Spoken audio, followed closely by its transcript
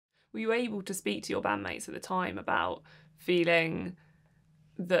were you able to speak to your bandmates at the time about feeling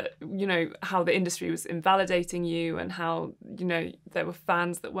that, you know, how the industry was invalidating you and how, you know, there were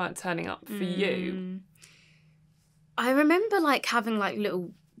fans that weren't turning up for you? I remember like having like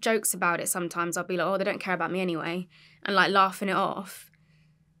little jokes about it sometimes. I'll be like, oh, they don't care about me anyway, and like laughing it off.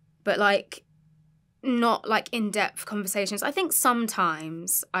 But like not like in-depth conversations. I think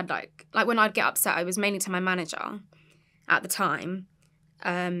sometimes I'd like when I'd get upset, I was mainly to my manager at the time.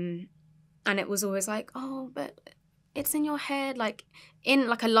 And it was always like, oh, but it's in your head, like in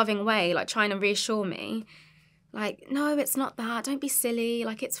like a loving way, like trying to reassure me. Like, no, it's not that. Don't be silly.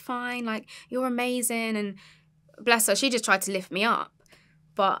 Like, it's fine. Like, you're amazing. And bless her, she just tried to lift me up.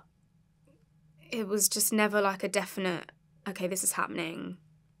 But it was just never like a definite, okay, this is happening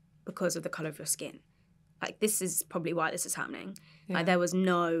because of the colour of your skin. Like, this is probably why this is happening. Yeah. Like, there was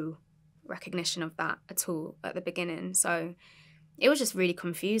no recognition of that at all at the beginning. So it was just really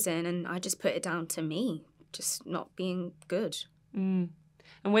confusing, and I just put it down to me just not being good. And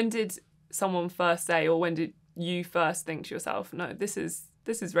when did someone first say, or when did you first think to yourself, no, this is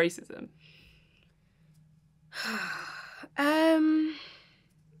racism?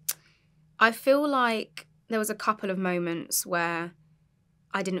 I feel like there was a couple of moments where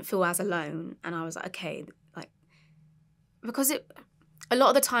I didn't feel as alone, and I was like, okay, like, because a lot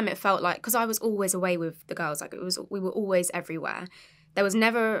of the time it felt like, because I was always away with the girls, like we were always everywhere. There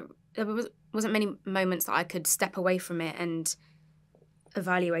wasn't many moments that I could step away from it and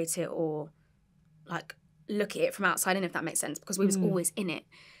evaluate it or like look at it from outside in, if that makes sense, because we was always in it.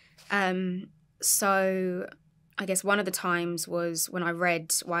 So I guess one of the times was when I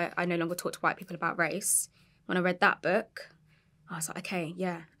read Why I No Longer Talk to White People About Race. When I read that book, I was like, okay,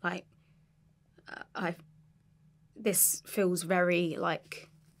 yeah, like this feels very like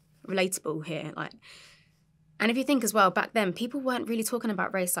relatable here. Like, and if you think as well, back then people weren't really talking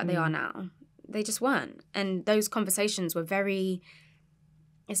about race like they are now. They just weren't. And those conversations were very,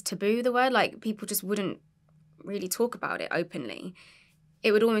 is taboo the word? Like, people just wouldn't really talk about it openly.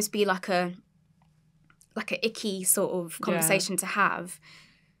 It would almost be like a icky sort of conversation to have,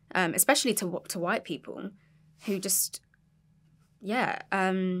 especially to white people who just,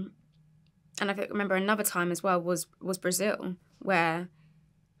 and I remember another time as well was Brazil, where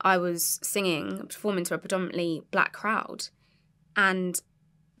I was performing to a predominantly black crowd, and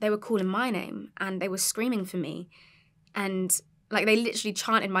they were calling my name and they were screaming for me, and like they literally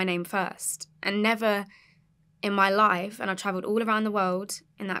chanted my name first. And never in my life, and I travelled all around the world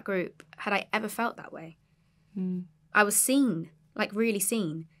in that group, had I ever felt that way. I was seen, like really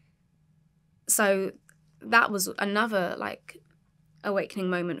seen. So that was another like awakening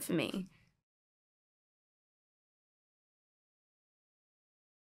moment for me.